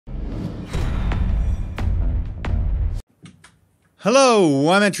Hello,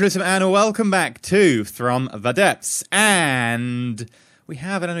 I'm EnterElysium and welcome back to From the Depths. And we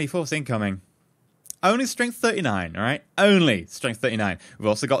have an enemy force incoming. Only strength 39, alright? Only strength 39. We've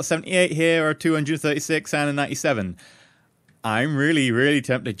also got a 78 here, a 236, and a 97. I'm really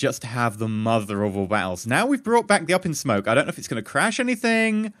tempted just to have the mother of all battles. Now we've brought back the Up in Smoke. I don't know if it's going to crash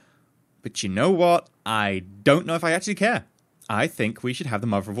anything, but you know what? I don't know if I actually care. I think we should have the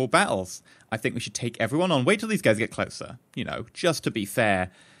mother of all battles. I think we should take everyone on. Wait till these guys get closer, you know, just to be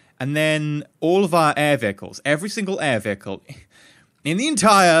fair. And then all of our air vehicles, every single air vehicle in the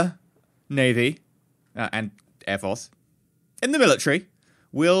entire Navy and Air Force, in the military,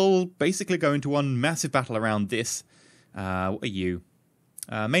 will basically go into one massive battle around this. What are you?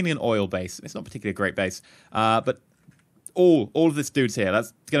 Mainly an oil base. It's not particularly a great base. But all of this dudes here,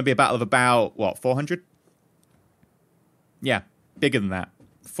 that's going to be a battle of about, what, 400? Yeah, bigger than that.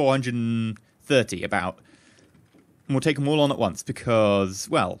 430 about. And we'll take them all on at once because,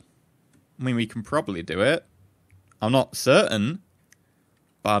 well, I mean, we can probably do it. I'm not certain,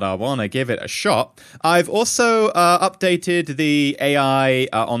 but I want to give it a shot. I've also updated the AI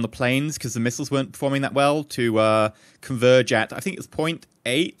on the planes because the missiles weren't performing that well to converge at, I think it's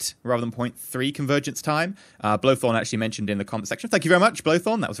 0.8 rather than 0.3 convergence time. Blowthorn actually mentioned in the comment section. Thank you very much,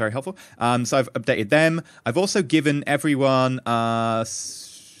 Blowthorn. That was very helpful. So I've updated them. I've also given everyone,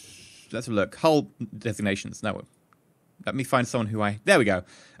 let's have a look, hull designations. No, let me find someone who there we go.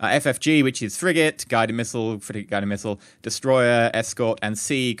 FFG, which is frigate, guided missile, destroyer, escort, and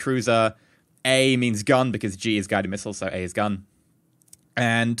C, cruiser. A means gun because G is guided missile, so A is gun.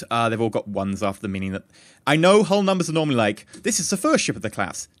 And they've all got ones after them, meaning that I know hull numbers are normally like, this is the first ship of the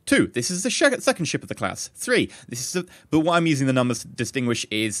class. 2, this is the second ship of the class. 3, this is the... But what I'm using the numbers to distinguish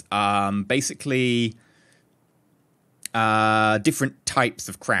is basically different types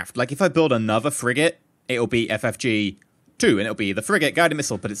of craft. Like if I build another frigate, it'll be FFG 2, and it'll be the frigate guided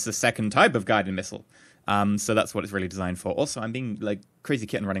missile, but it's the second type of guided missile. So that's what it's really designed for. Also, I'm being like crazy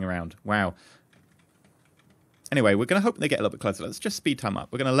kitten running around. Wow. Anyway, we're going to hope they get a little bit closer. Let's just speed time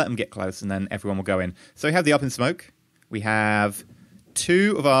up. We're going to let them get close, and then everyone will go in. So we have the Up in Smoke. We have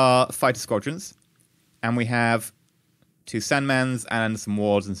 2 of our fighter squadrons, and we have 2 Sandmans and some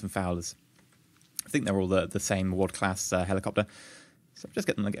Wards and some Fowlers. I think they're all the same Ward class helicopter. So just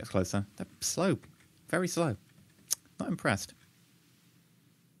get them to get closer. They're slow. Very slow. Not impressed.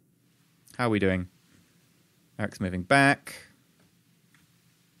 How are we doing? Eric's moving back.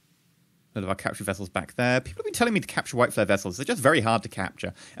 A lot of our captured vessels back there. People have been telling me to capture white flare vessels. They're just very hard to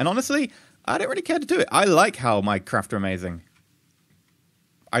capture. And honestly, I don't really care to do it. I like how my craft are amazing.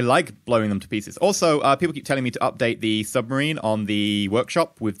 I like blowing them to pieces. Also, people keep telling me to update the submarine on the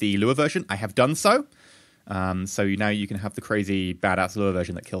workshop with the lure version. I have done so. So now you can have the crazy badass lure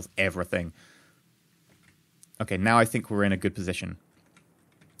version that kills everything. Okay, now I think we're in a good position.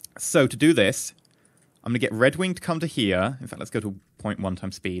 So to do this, I'm going to get Red Wing to come to here. In fact, let's go to 0.1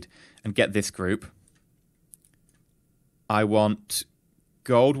 times speed and get this group. I want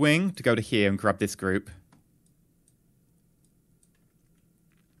Gold Wing to go to here and grab this group.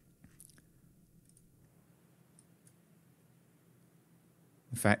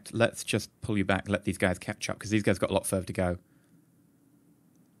 In fact, let's just pull you back, let these guys catch up, because these guys got a lot further to go.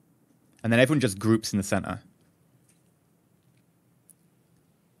 And then everyone just groups in the center.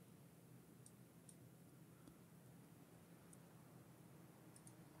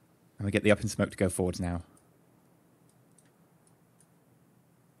 And we get the Up in Smoke to go forwards now.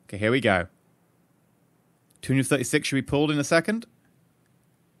 Okay, here we go. 236 should be pulled in a second.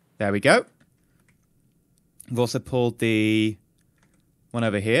 There we go. We've also pulled the one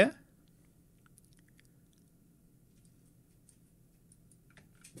over here.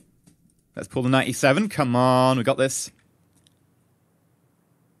 Let's pull the 97. Come on, we got this.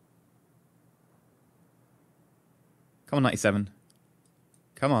 Come on, 97.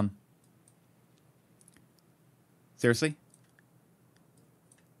 Come on. Seriously?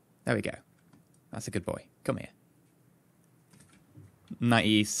 There we go. That's a good boy. Come here.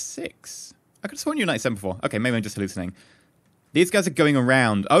 96. I could have sworn you were 97 before. Okay, maybe I'm just hallucinating. These guys are going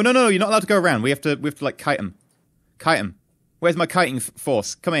around. Oh, no, you're not allowed to go around. We have to like, kite them. Kite them. Where's my kiting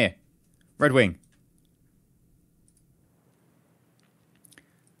force? Come here. Red Wing.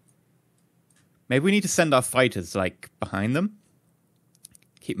 Maybe we need to send our fighters, like, behind them.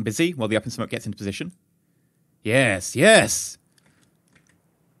 Keep them busy while the Up in Smoke gets into position. Yes, yes!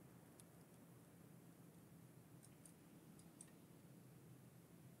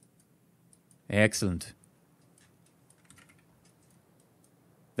 Excellent.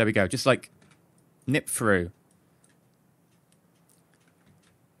 There we go. Just, like, nip through.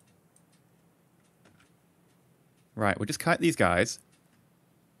 Right, we'll just kite these guys.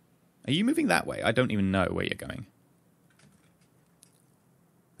 Are you moving that way? I don't even know where you're going.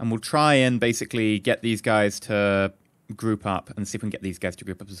 And we'll try and basically get these guys to group up and see if we can get these guys to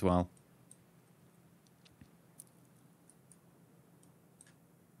group up as well.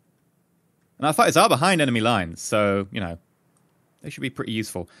 And our fighters are behind enemy lines, so, you know, they should be pretty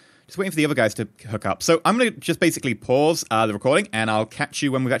useful. Just waiting for the other guys to hook up. So I'm going to just basically pause the recording, and I'll catch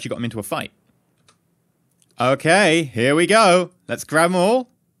you when we've actually got them into a fight. Okay, here we go. Let's grab them all.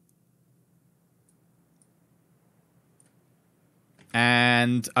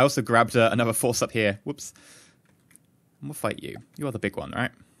 And I also grabbed another force up here. Whoops. And we'll fight you. You are the big one, right?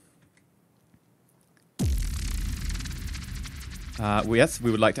 Yes,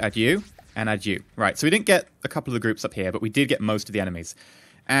 we would like to add you and add you. Right, so we didn't get a couple of the groups up here, but we did get most of the enemies.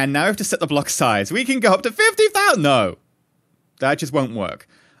 And now we have to set the block size. We can go up to 50,000. No, that just won't work.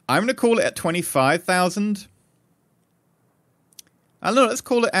 I'm going to call it at 25,000. I don't know, let's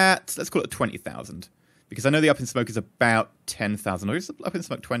call it at 20,000. Because I know the Up in Smoke is about 10,000. Or is the Up in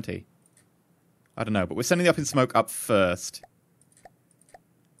Smoke 20? I don't know, but we're sending the Up in Smoke up first.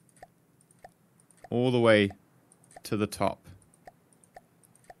 All the way to the top.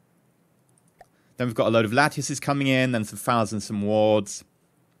 Then we've got a load of lattices coming in, then some fowls and some wards.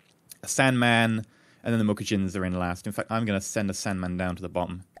 A Sandman, and then the Mukujins are in last. In fact, I'm going to send a Sandman down to the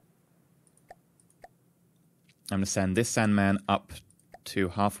bottom. I'm going to send this Sandman up to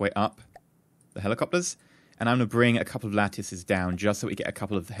halfway up the helicopters, and I'm going to bring a couple of lattices down just so we get a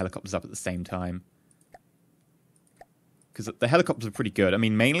couple of the helicopters up at the same time. Because the helicopters are pretty good. I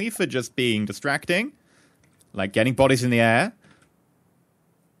mean, mainly for just being distracting, like getting bodies in the air.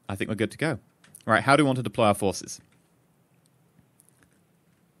 I think we're good to go. All right, how do we want to deploy our forces?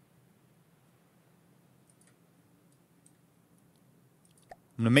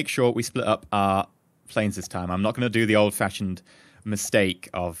 I'm going to make sure we split up our planes this time. I'm not going to do the old-fashioned mistake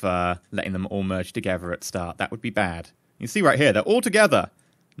of letting them all merge together at start. That would be bad. You see right here, they're all together.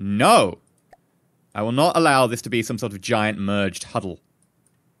 No! I will not allow this to be some sort of giant merged huddle.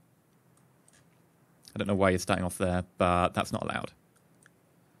 I don't know why you're starting off there, but that's not allowed.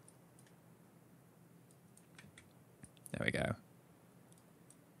 There we go.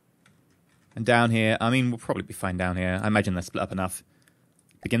 And down here, I mean, we'll probably be fine down here. I imagine they're split up enough.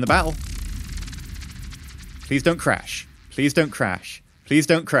 Begin the battle. Please don't crash. Please don't crash. Please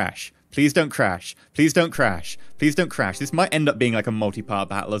don't crash. Please don't crash. Please don't crash. Please don't crash. This might end up being like a multi-part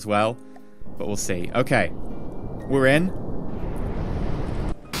battle as well, but we'll see. Okay. We're in.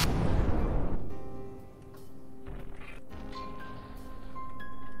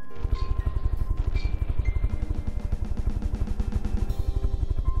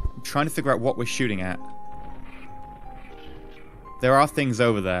 I'm trying to figure out what we're shooting at. There are things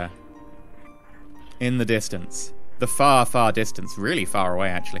over there. In the distance. The far, far distance. Really far away,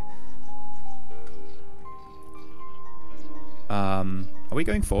 actually. Are we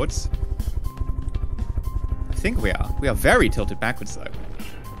going forwards? I think we are. We are very tilted backwards, though.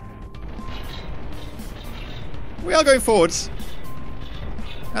 We are going forwards.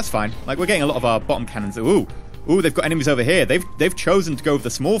 That's fine. Like, we're getting a lot of our bottom cannons. Ooh. Ooh, they've got enemies over here. They've chosen to go with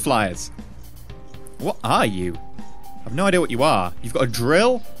the small flyers. What are you? I have no idea what you are. You've got a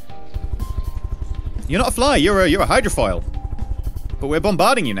drill? You're not a flyer, you're a hydrofoil. But we're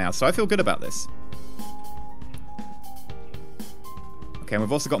bombarding you now, so I feel good about this. Okay, and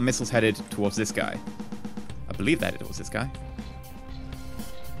we've also got missiles headed towards this guy. I believe they're headed towards this guy.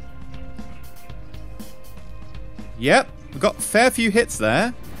 Yep, we've got a fair few hits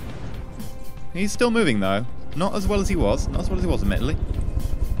there. He's still moving, though. Not as well as he was. Not as well as he was, admittedly.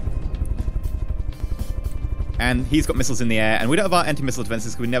 And he's got missiles in the air, and we don't have our anti-missile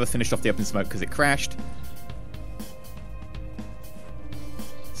defenses because we never finished off the Up in Smoke because it crashed.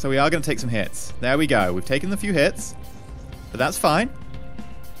 So we are going to take some hits. There we go. We've taken a few hits, but that's fine.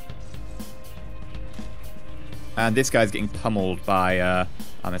 And this guy's getting pummeled by our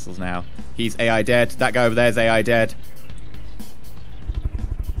missiles now. He's AI dead. That guy over there is AI dead.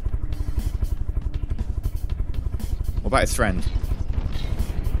 What about his friend?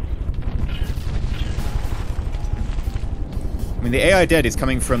 I mean, the AI dead is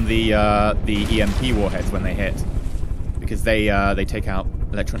coming from the EMP warheads when they hit, because they take out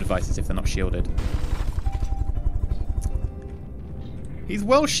electron devices if they're not shielded. He's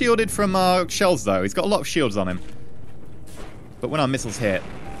well shielded from our shells, though. He's got a lot of shields on him. But when our missiles hit,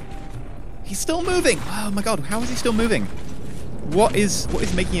 he's still moving. Oh my god, how is he still moving? What is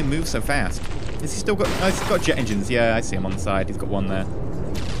making him move so fast? Is he still got? Oh, he's got jet engines. Yeah, I see him on the side. He's got one there.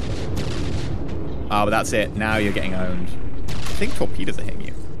 Ah, but that's it. Now you're getting owned. I think torpedoes are hitting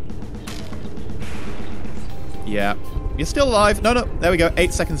you. Yeah. You're still alive. No, no. There we go.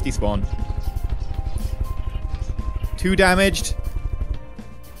 8 seconds despawn. 2 damaged.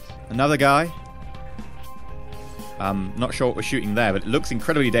 Another guy. Not sure what we're shooting there, but it looks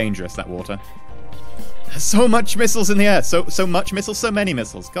incredibly dangerous, that water. There's so much missiles in the air. So much missiles, so many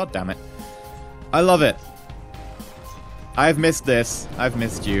missiles. God damn it. I love it. I've missed this. I've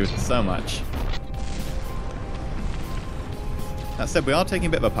missed you so much. That said, we are taking a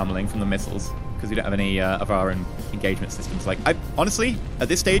bit of a pummeling from the missiles, because we don't have any of our own engagement systems. Like, honestly, at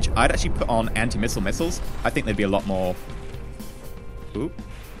this stage, I'd actually put on anti-missile missiles. I think they'd be a lot more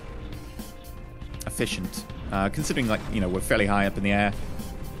efficient. Considering, like, you know, we're fairly high up in the air.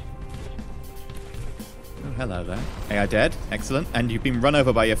 Oh, hello there. AI dead. Excellent. And you've been run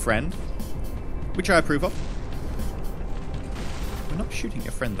over by your friend, which I approve of. We're not shooting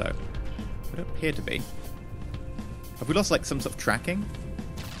your friend, though. We don't appear to be. Have we lost, like, some sort of tracking?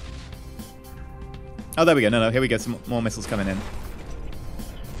 Oh, there we go. No, here we go. Some more missiles coming in.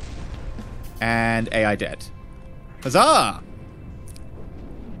 And AI dead. Huzzah!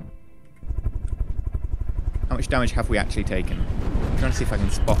 How much damage have we actually taken? I'm trying to see if I can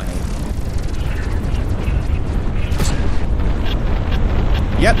spot any.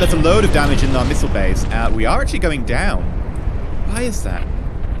 Yep, there's a load of damage in our missile bays. We are actually going down. Why is that?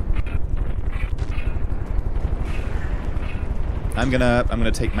 I'm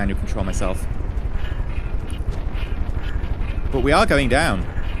gonna take manual control myself. But we are going down.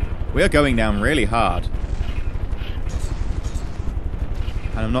 We are going down really hard.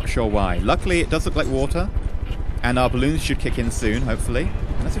 And I'm not sure why. Luckily, it does look like water. And our balloons should kick in soon, hopefully.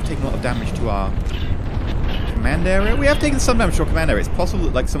 Unless we've taken a lot of damage to our command area. We have taken some damage to our command area. It's possible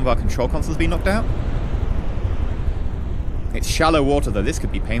that, like, some of our control consoles have been knocked out. It's shallow water, though. This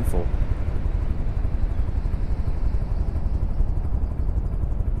could be painful.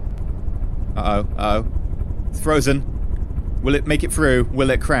 Uh-oh, uh-oh. It's frozen. Will it make it through? Will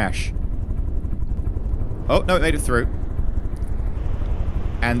it crash? Oh, no, it made it through.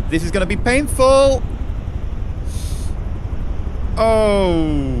 And this is going to be painful!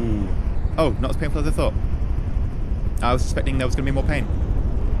 Oh! Oh, not as painful as I thought. I was suspecting there was going to be more pain.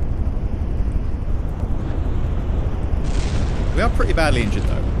 We are pretty badly injured,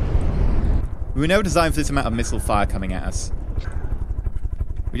 though. We were never designed for this amount of missile fire coming at us.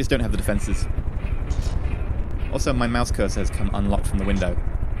 We just don't have the defenses. Also, my mouse cursor has come unlocked from the window.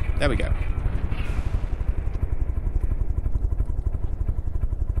 There we go.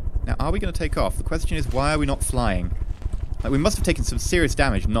 Now, are we going to take off? The question is, why are we not flying? Like, we must have taken some serious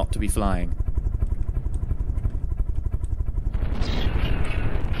damage not to be flying.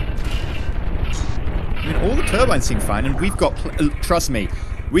 I mean, all the turbines seem fine, and we've got... trust me,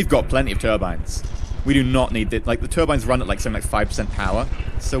 we've got plenty of turbines. We do not need... Like, the turbines run at, like, something like 5% power.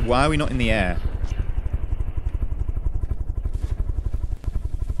 So why are we not in the air?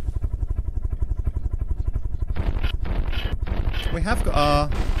 We have got our...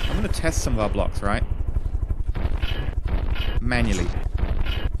 I'm going to test some of our blocks, right? Manually.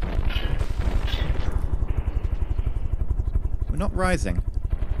 We're not rising.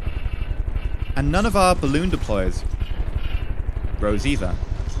 And none of our balloon deployers rose either.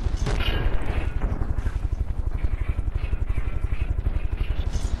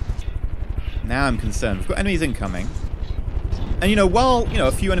 Now I'm concerned. We've got enemies incoming. And, you know, while, you know,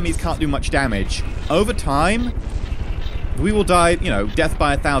 a few enemies can't do much damage, over time, we will die, you know, death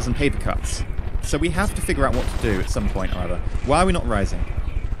by 1,000 paper cuts. So we have to figure out what to do at some point or other. Why are we not rising?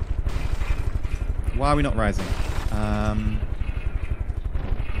 Why are we not rising? I'm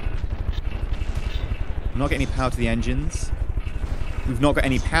not getting any power to the engines. We've not got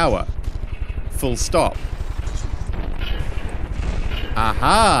any power. Full stop.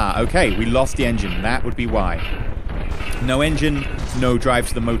 Aha! Okay, we lost the engine. That would be why. No engine, no drive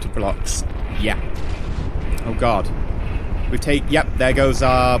to the motor blocks. Yeah. Oh god. We take... Yep, there goes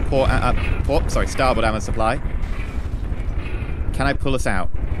our starboard ammo supply. Can I pull us out?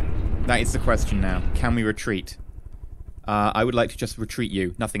 That is the question now. Can we retreat? I would like to just retreat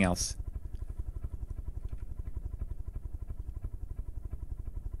you. Nothing else.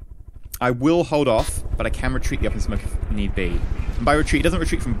 I will hold off, but I can retreat the up and smoke if need be. And by retreat, it doesn't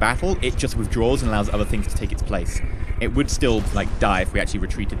retreat from battle, it just withdraws and allows other things to take its place. It would still, like, die if we actually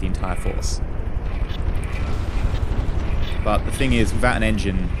retreated the entire force. But the thing is, without an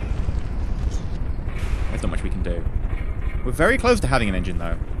engine, there's not much we can do. We're very close to having an engine,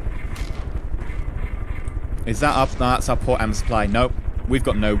 though. Is that up? No, that's our port ammo supply. Nope. We've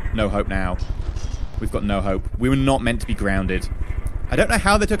got no hope now. We've got no hope. We were not meant to be grounded. I don't know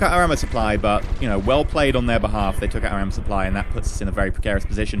how they took out our ammo supply, but, you know, well played on their behalf. They took out our ammo supply, and that puts us in a very precarious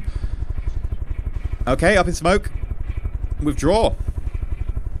position. Okay, up in smoke. Withdraw.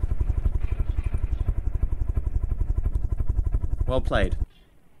 Well played.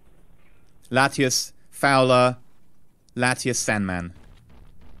 Latius, Fowler, Latius, Sandman.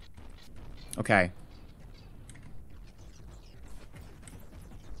 Okay.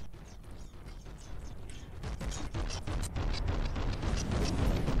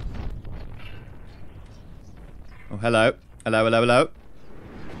 Oh, hello. Hello, hello, hello.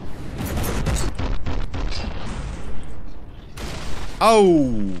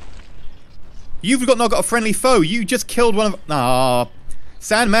 Oh! You've not got a friendly foe. You just killed one of... Ah,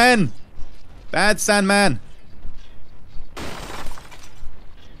 Sandman! Bad Sandman.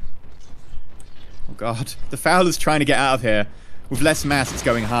 Oh, God. The Fowler's trying to get out of here. With less mass, it's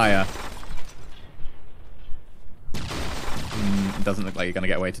going higher. It doesn't look like you're going to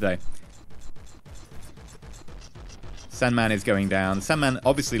get away today. Sandman is going down. Sandman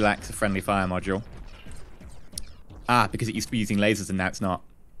obviously lacks a friendly fire module. Ah, because it used to be using lasers and now it's not.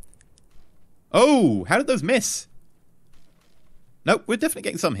 Oh, how did those miss? Nope, we're definitely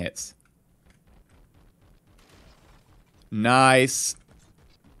getting some hits. Nice.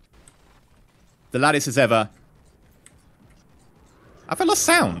 The lattice as ever. Have I lost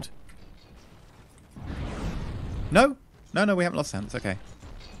sound? No? No, we haven't lost sound. It's okay.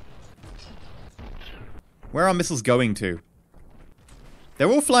 Where are missiles going to? They're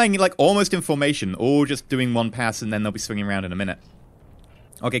all flying like almost in formation, or just doing one pass and then they'll be swinging around in a minute.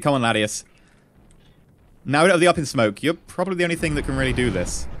 Okay, come on, Latius. Now we don't have the up in smoke. You're probably the only thing that can really do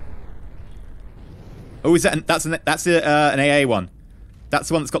this. Oh, is that that's an AA one? That's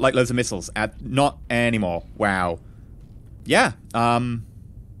the one that's got like loads of missiles. Not anymore. Wow. Yeah. Well,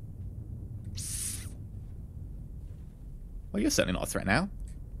 you're certainly not a threat now.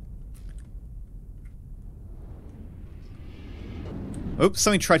 Oops,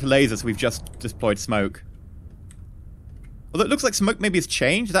 something tried to laser, so we've just deployed smoke. Although it looks like smoke maybe has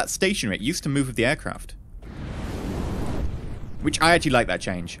changed. That's stationary. It used to move with the aircraft. Which I actually like that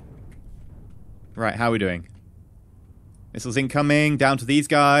change. Right, how are we doing? Missiles incoming, down to these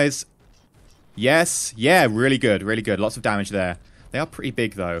guys. Yes, yeah, really good, really good. Lots of damage there. They are pretty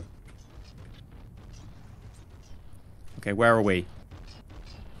big, though. Okay, where are we?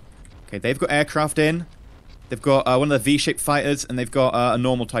 Okay, they've got aircraft in. They've got one of the V-shaped fighters, and they've got a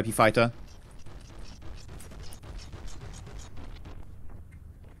normal typey fighter.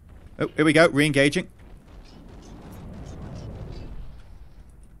 Oh, here we go, re-engaging.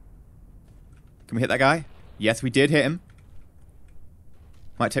 Can we hit that guy? Yes, we did hit him.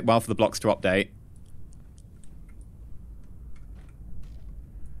 Might take a while for the blocks to update.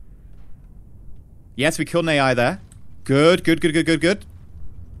 Yes, we killed an AI there. Good, good, good, good, good, good.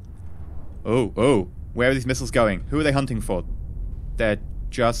 Oh, oh. Where are these missiles going? Who are they hunting for? They're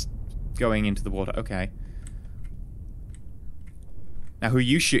just going into the water. Okay. Now, who are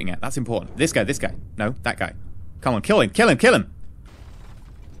you shooting at? That's important. This guy, this guy. No, that guy. Come on, kill him, kill him, kill him!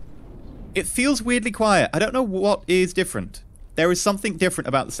 It feels weirdly quiet. I don't know what is different. There is something different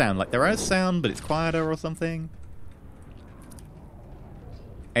about the sound. Like, there is sound, but it's quieter or something.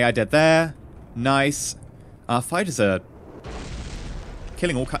 AI dead there. Nice. Our fighters are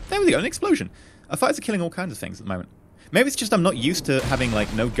killing all kinds... There we go, an explosion. Our fighters are killing all kinds of things at the moment. Maybe it's just I'm not used to having,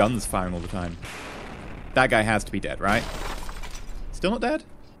 like, no guns firing all the time. That guy has to be dead, right? Still not dead?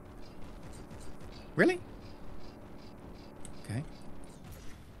 Really? Okay.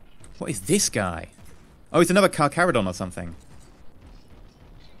 What is this guy? Oh, it's another Carcharodon or something.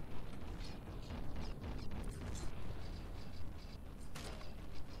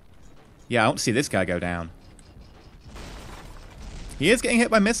 Yeah, I want to see this guy go down. He is getting hit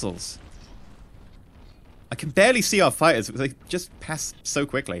by missiles. I can barely see our fighters because they just pass so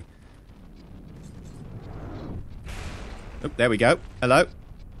quickly. Oh, there we go. Hello.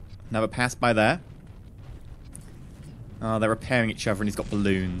 Another pass by there. Oh, they're repairing each other and he's got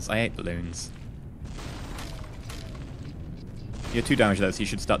balloons. I hate balloons. You're 2 damage though, so you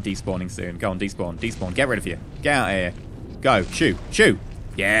should start despawning soon. Go on, despawn. Despawn. Get rid of you. Get out of here. Go. Shoot. Shoot.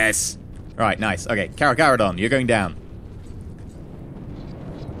 Yes. Alright, nice. Okay, Carcharodon, you're going down.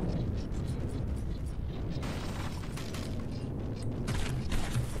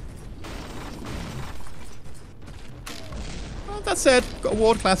 Well, that said, got a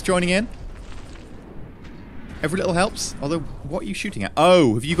ward class joining in. Every little helps. Although, what are you shooting at?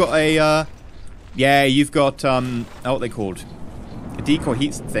 Oh, have you got a, yeah, you've got, what are they called? A decoy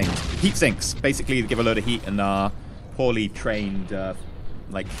heat thing. Heat sinks. Basically, they give a load of heat and, poorly trained,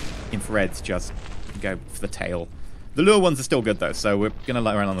 like, infrareds just go for the tail. The lure ones are still good, though, so we're gonna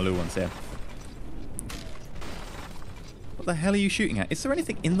light around on the lure ones here. What the hell are you shooting at? Is there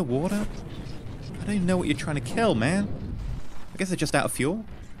anything in the water? I don't even know what you're trying to kill, man. I guess they're just out of fuel.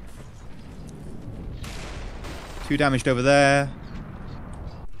 2 damaged over there.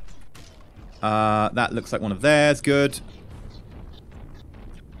 That looks like one of theirs. Good.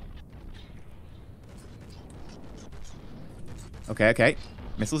 Okay, okay.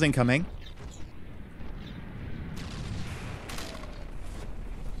 Missiles incoming.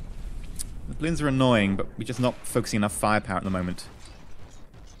 The balloons are annoying, but we're just not focusing enough firepower at the moment.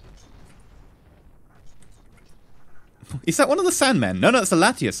 Is that one of the Sandmen? No, it's the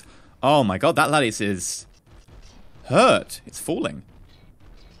Latius. Oh my god, that Latius is hurt. It's falling.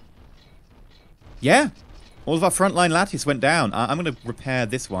 Yeah. All of our frontline Latius went down. I'm going to repair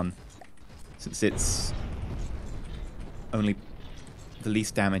this one, since it's only the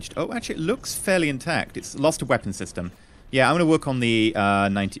least damaged. Oh, actually, it looks fairly intact. It's lost a weapon system. Yeah, I'm going to work on the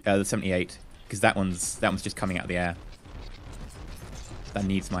the 78, because that one's just coming out of the air. That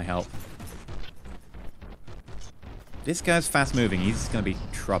needs my help. This guy's fast moving. He's going to be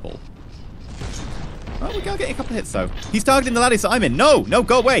trouble. Oh, we're going to get a couple of hits, though. He's targeting the Latius that I'm in. No, no,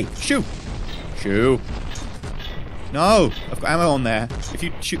 go away. Shoot. Shoo. No, I've got ammo on there. If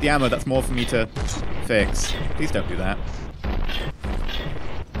you shoot the ammo, that's more for me to fix. Please don't do that.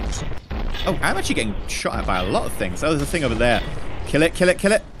 Oh, I'm actually getting shot at by a lot of things. Oh, there's a thing over there. Kill it, kill it,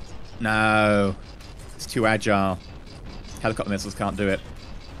 kill it. No. It's too agile. Helicopter missiles can't do it.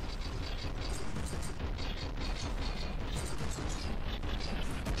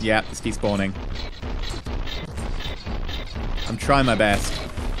 Yeah, it's despawning. I'm trying my best.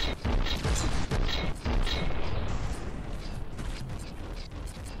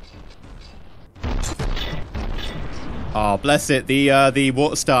 Oh, bless it. The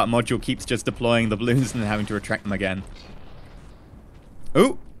water start module keeps just deploying the balloons and then having to retract them again.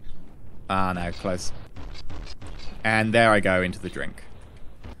 Ooh! Ah, no, close. And there I go into the drink.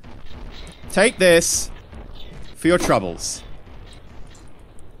 Take this for your troubles.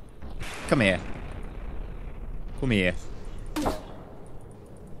 Come here. Come here. He's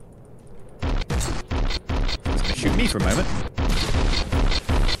gonna shoot me for a moment.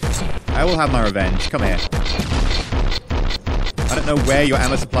 I will have my revenge. Come here. I don't know where your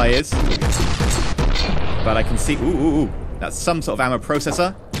ammo supply is, but I can see... Ooh. That's some sort of ammo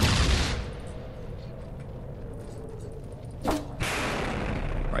processor.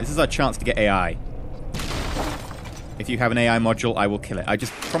 Right, this is our chance to get AI. If you have an AI module, I will kill it. I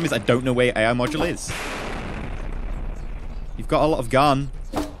just promise I don't know where your AI module is. You've got a lot of gun.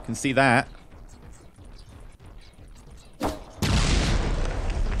 You can see that. I'm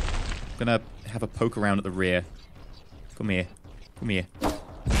gonna have a poke around at the rear. Come here. Come here.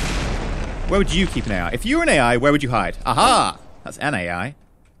 Where would you keep an AI? If you were an AI, where would you hide? Aha! That's an AI.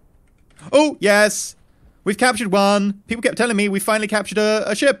 Oh, yes! We've captured one. People kept telling me we finally captured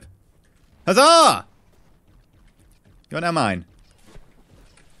a ship. Huzzah! You're now mine.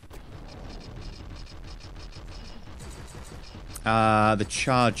 The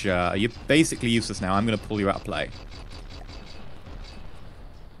charger. You're basically useless now. I'm going to pull you out of play.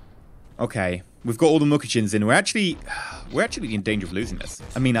 Okay. We've got all the Mukachins in. We're actually in danger of losing this.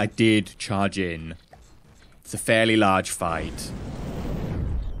 I mean, I did charge in. It's a fairly large fight.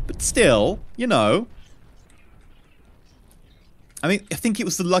 But still, you know. I mean, I think it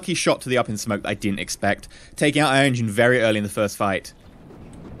was the lucky shot to the up in smoke that I didn't expect. Taking out our engine very early in the first fight.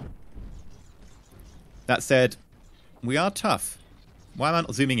 That said, we are tough. Why am I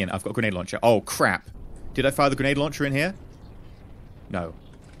not zooming in? I've got a grenade launcher. Oh, crap. Did I fire the grenade launcher in here? No.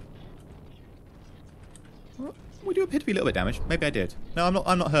 Well, we do appear to be a little bit damaged. Maybe I did. No,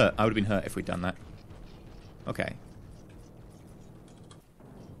 I'm not hurt. I would have been hurt if we'd done that. Okay.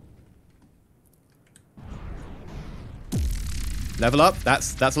 Level up.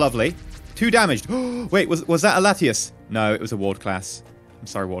 That's lovely. 2 damaged. Wait, was that a Latius? No, it was a Ward class. I'm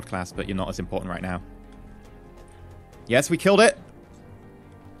sorry, Ward class, but you're not as important right now. Yes, we killed it.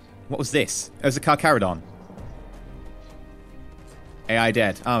 What was this? It was a Carcharodon. AI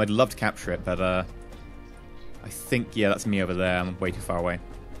dead. Oh, I'd love to capture it, but I think, yeah, that's me over there. I'm way too far away.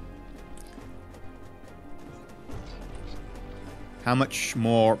 How much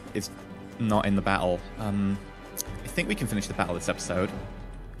more is not in the battle? I think we can finish the battle this episode.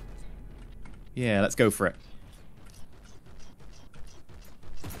 Yeah, let's go for it.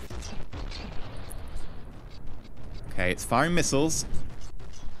 Okay, it's firing missiles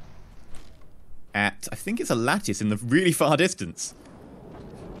at, I think it's a Latius in the really far distance.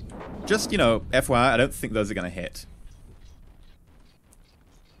 Just, you know, FYI, I don't think those are going to hit.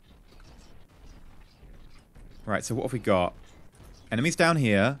 Right, so what have we got? Enemies down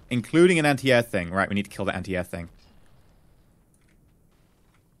here, including an anti-air thing. Right, we need to kill that anti-air thing.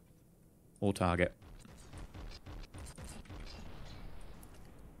 All target.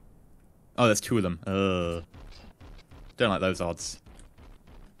 Oh, there's 2 of them. Ugh. Don't like those odds.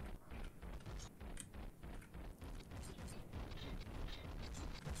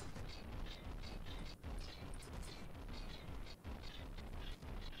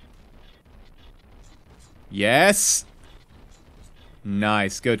 Yes!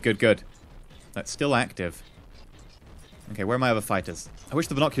 Nice. Good, good, good. That's still active. Okay, where are my other fighters? I wish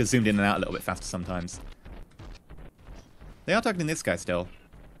the binoculars zoomed in and out a little bit faster sometimes. They are targeting this guy still.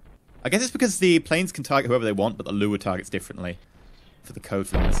 I guess it's because the planes can target whoever they want, but the lure targets differently. For the code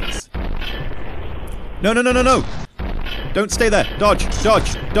for the missiles. No, no, no, no, no! Don't stay there! Dodge!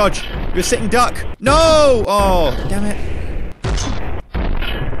 Dodge! Dodge! You're a sitting duck! No! Oh, damn it.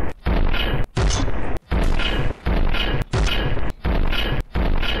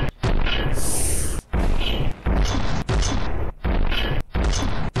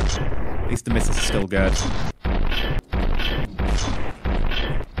 At least the missiles are still good.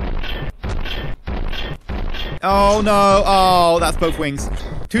 Oh no! Oh, that's both wings.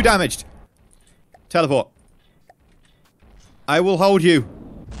 2 damaged. Teleport. I will hold you.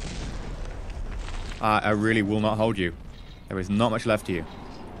 I really will not hold you. There is not much left to you.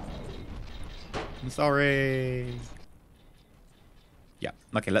 I'm sorry. Yeah.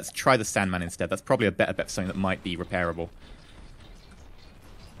 Okay, let's try the Sandman instead. That's probably a better bet for something that might be repairable.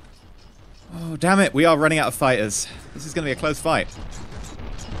 Oh, damn it. We are running out of fighters. This is going to be a close fight.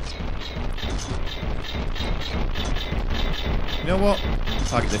 You know what?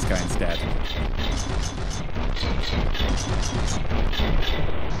 Target this guy instead.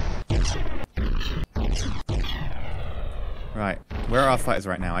 Right. Where are our fighters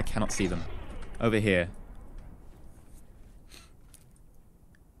right now? I cannot see them. Over here.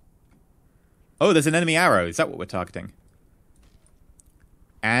 Oh, there's an enemy arrow. Is that what we're targeting?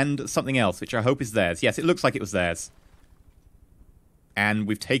 And something else, which I hope is theirs. Yes, it looks like it was theirs. And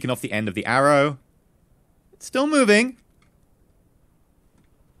we've taken off the end of the arrow. It's still moving.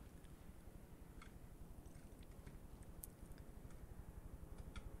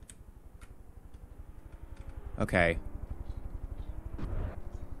 Okay.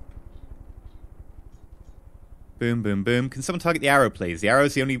 Boom, boom, boom. Can someone target the arrow, please? The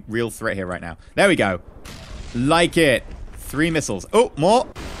arrow's the only real threat here right now. There we go. Like it. 3 missiles. Oh, more.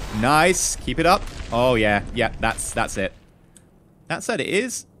 Nice. Keep it up. Oh, yeah. Yeah, that's it. That said, it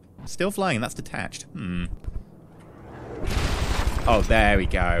is still flying. That's detached. Oh, there we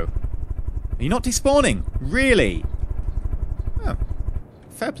go. Are you not despawning? Really? Oh.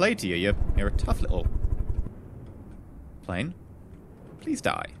 Fair play to you. You're a tough little plane. Please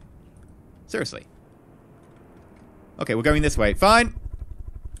die. Seriously. Okay, we're going this way. Fine.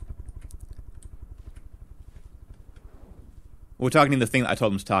 We're targeting the thing that I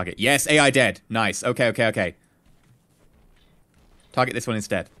told them to target. Yes, AI dead. Nice. Okay, okay, okay. Target this one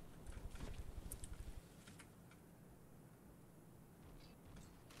instead.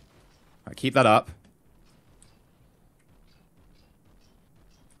 Alright, keep that up.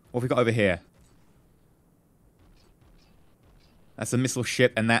 What have we got over here? That's a missile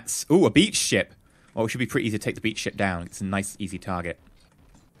ship, and that's... Ooh, a beach ship. Oh, it should be pretty easy to take the beach ship down. It's a nice, easy target.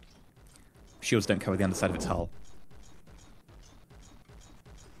 Shields don't cover the underside of its hull.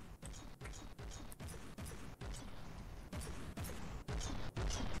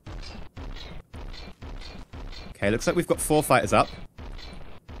 Okay, looks like we've got 4 fighters up.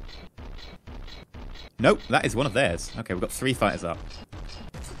 Nope, that is one of theirs. Okay, we've got 3 fighters up.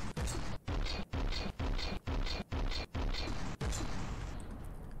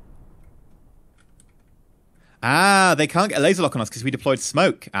 Ah, they can't get a laser lock on us because we deployed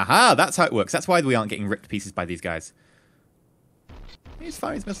smoke. Aha, that's how it works. That's why we aren't getting ripped to pieces by these guys. He's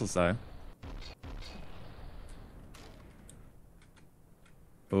firing his missiles, though.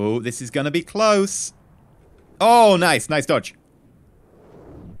 Oh, this is going to be close. Oh, nice. Nice dodge.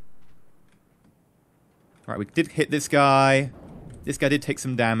 Alright, we did hit this guy. This guy did take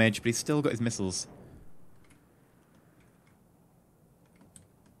some damage, but he's still got his missiles.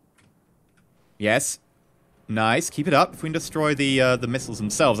 Yes. Nice. Keep it up. If we can destroy the missiles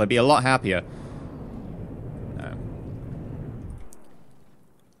themselves, I'd be a lot happier. No.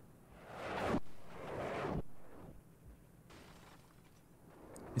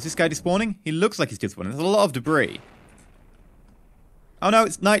 Is this guy despawning? He looks like he's despawning. There's a lot of debris. Oh no,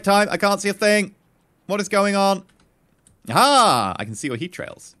 it's nighttime. I can't see a thing. What is going on? Aha! I can see your heat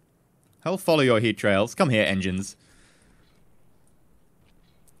trails. I'll follow your heat trails. Come here, engines.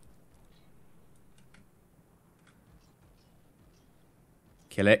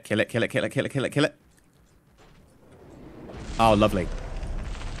 Kill it, kill it, kill it, kill it, kill it, kill it, kill it. Oh, lovely.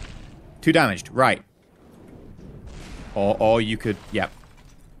 2 damaged. Right. Or you could... Yep.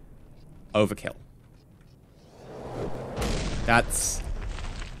 Overkill. That's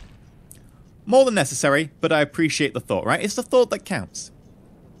more than necessary, but I appreciate the thought, right? It's the thought that counts.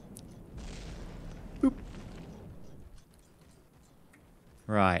 Boop.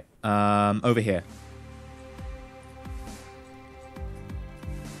 Right. Over here.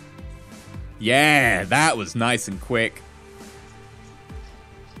 Yeah, that was nice and quick.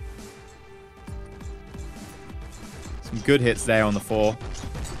 Some good hits there on the 4.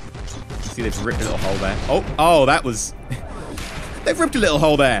 See, they've ripped a little hole there. Oh, that was... They've ripped a little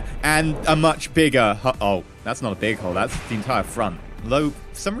hole there. And a much bigger... Oh, that's not a big hole. That's the entire front. Though,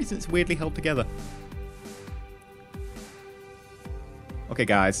 for some reason, it's weirdly held together. Okay,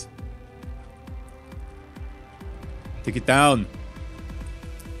 guys. Take it down.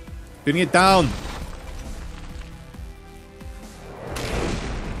 Bring it down.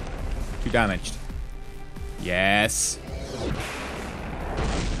 2 damaged. Yes.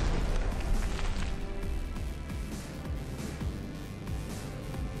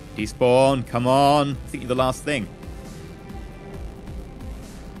 Despawn, come on. I think you're the last thing.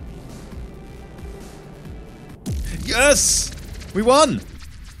 Yes! We won!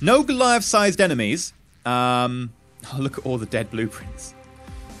 No Goliath-sized enemies. Oh, look at all the dead blueprints.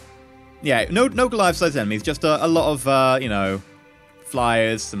 Yeah, no Goliath-sized enemies. Just a lot of, you know,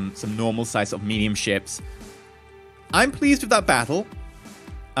 flyers, some normal-sized sort of medium ships. I'm pleased with that battle.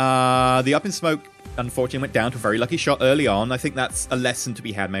 The Up in Smoke, unfortunately, went down to a very lucky shot early on. I think that's a lesson to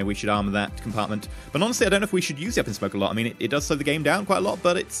be had. Maybe we should armor that compartment. But honestly, I don't know if we should use the Up in Smoke a lot. I mean, it does slow the game down quite a lot,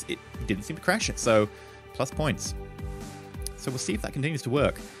 but it didn't seem to crash it. So, plus points. So we'll see if that continues to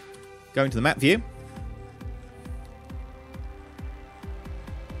work. Going to the map view.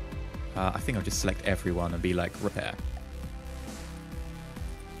 I think I'll just select everyone and be like, repair.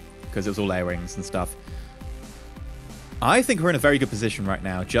 Because it was all A-wings and stuff. I think we're in a very good position right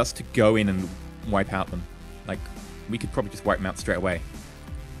now just to go in and wipe out them. Like, we could probably just wipe them out straight away.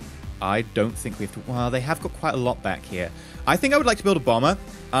 I don't think we have to... Well, they have got quite a lot back here. I think I would like to build a bomber.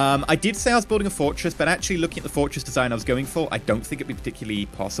 I did say I was building a fortress, but actually looking at the fortress design I was going for, I don't think it'd be particularly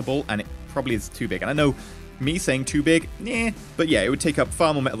possible, and it probably is too big. And I know me saying too big, but yeah, it would take up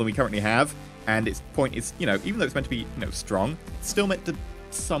far more metal than we currently have, and its point is, you know, even though it's meant to be, you know, strong, it's still meant to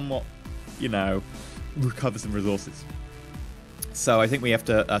somewhat, you know, recover some resources. So I think we have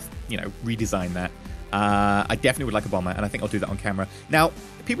to, you know, redesign that. I definitely would like a bomber, and I think I'll do that on camera. Now,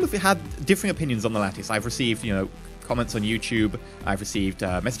 people have had differing opinions on the lattice. I've received, you know, comments on YouTube. I've received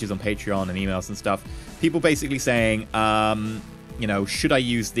messages on Patreon and emails and stuff. People basically saying, you know, should I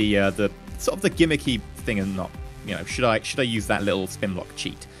use the sort of the gimmicky thing and not, you know, should I use that little spin block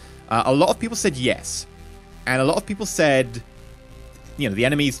cheat? A lot of people said yes, and a lot of people said, you know, the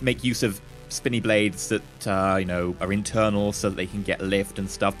enemies make use of spinny blades that you know, are internal so that they can get lift and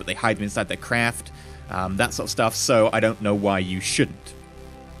stuff, but they hide them inside their craft, that sort of stuff. So I don't know why you shouldn't.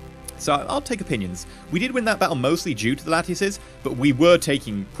 So I'll take opinions. We did win that battle mostly due to the lattices, but we were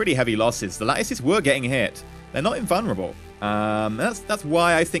taking pretty heavy losses. The lattices were getting hit. They're not invulnerable. That's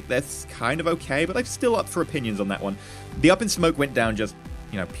why I think that's kind of okay, but I'm still up for opinions on that one. The Up in Smoke went down just,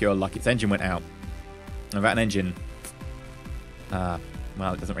 you know, pure luck. Its engine went out. And that engine, well,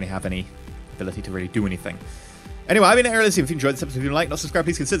 it doesn't really have any ability to really do anything. Anyway, I've been EnterElysium. If you enjoyed this episode, if you like, not subscribed,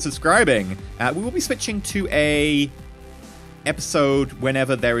 please consider subscribing. We will be switching to a episode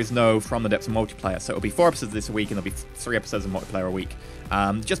whenever there is no From the Depths of multiplayer. So it'll be 4 episodes this week, and there'll be 3 episodes of multiplayer a week.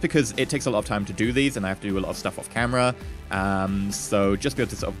 Just because it takes a lot of time to do these, and I have to do a lot of stuff off camera. So just be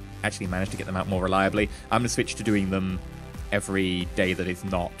able to sort of actually manage to get them out more reliably, I'm going to switch to doing them every day that is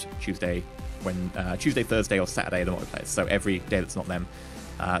not Tuesday, Tuesday, Thursday, or Saturday, the multiplayer. So every day that's not them,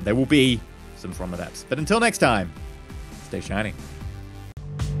 there will be some From the Depths. But until next time, stay shiny.